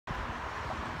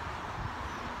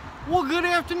Well, good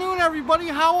afternoon, everybody.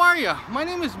 How are you? My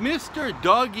name is Mr.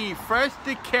 Dougie Fresh,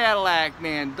 the Cadillac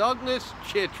Man, Douglas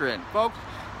Chitrin. Folks,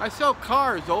 I sell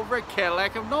cars over at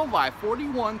Cadillac of Novi,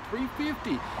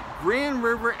 41350 Grand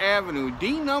River Avenue,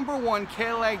 the #1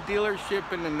 Cadillac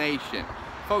dealership in the nation.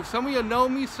 Folks, some of you know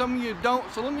me, some of you don't,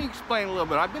 so let me explain a little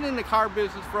bit. I've been in the car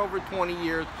business for over 20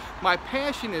 years. My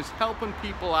passion is helping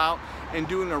people out and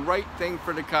doing the right thing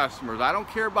for the customers. I don't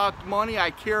care about the money,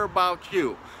 I care about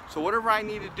you. So whatever I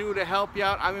need to do to help you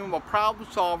out, I'm a problem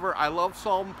solver. I love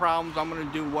solving problems. I'm gonna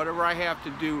do whatever I have to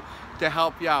do to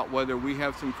help you out, whether we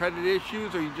have some credit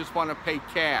issues or you just wanna pay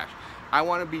cash. I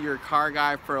want to be your car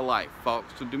guy for life,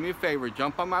 folks. So do me a favor,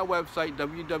 jump on my website,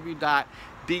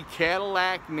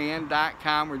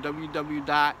 www.thecadillacman.com or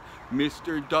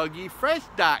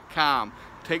www.mrdougiefresh.com.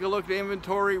 Take a look at the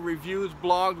inventory, reviews,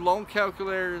 blog, loan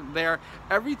calculator there.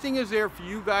 Everything is there for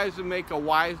you guys to make a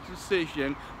wise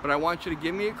decision. But I want you to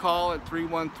give me a call at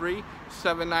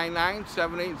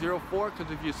 313-799-7804,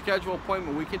 because if you schedule an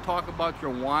appointment, we can talk about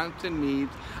your wants and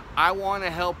needs. I want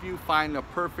to help you find the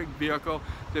perfect vehicle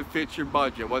that fits your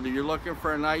budget. Whether you're looking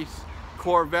for a nice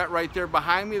Corvette right there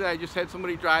behind me that I just had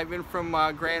somebody drive in from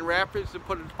Grand Rapids to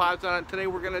put a deposit on it today,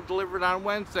 we're going to deliver it on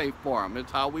Wednesday for them.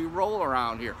 It's how we roll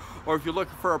around here. Or if you're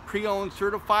looking for a pre-owned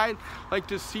certified, like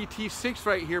this CT6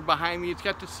 right here behind me, it's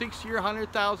got the 6-year,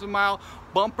 100,000-mile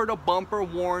bumper-to-bumper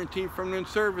warranty from the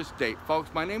service date. Folks,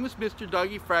 my name is Mr.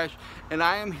 Dougie Fresh, and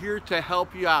I am here to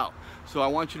help you out. So I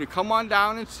want you to come on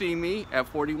down and see me at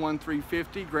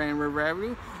 41350 Grand River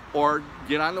Avenue, or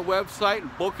get on the website,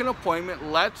 book an appointment.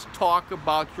 Let's talk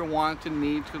about your wants and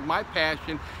needs, because my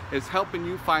passion is helping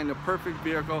you find the perfect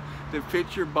vehicle that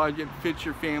fits your budget, fits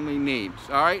your family needs.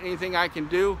 All right, anything I can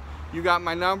do, you got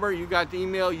my number, you got the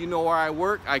email, you know where I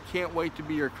work. I can't wait to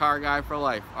be your car guy for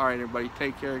life. All right, everybody,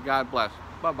 take care. God bless.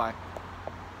 Bye-bye.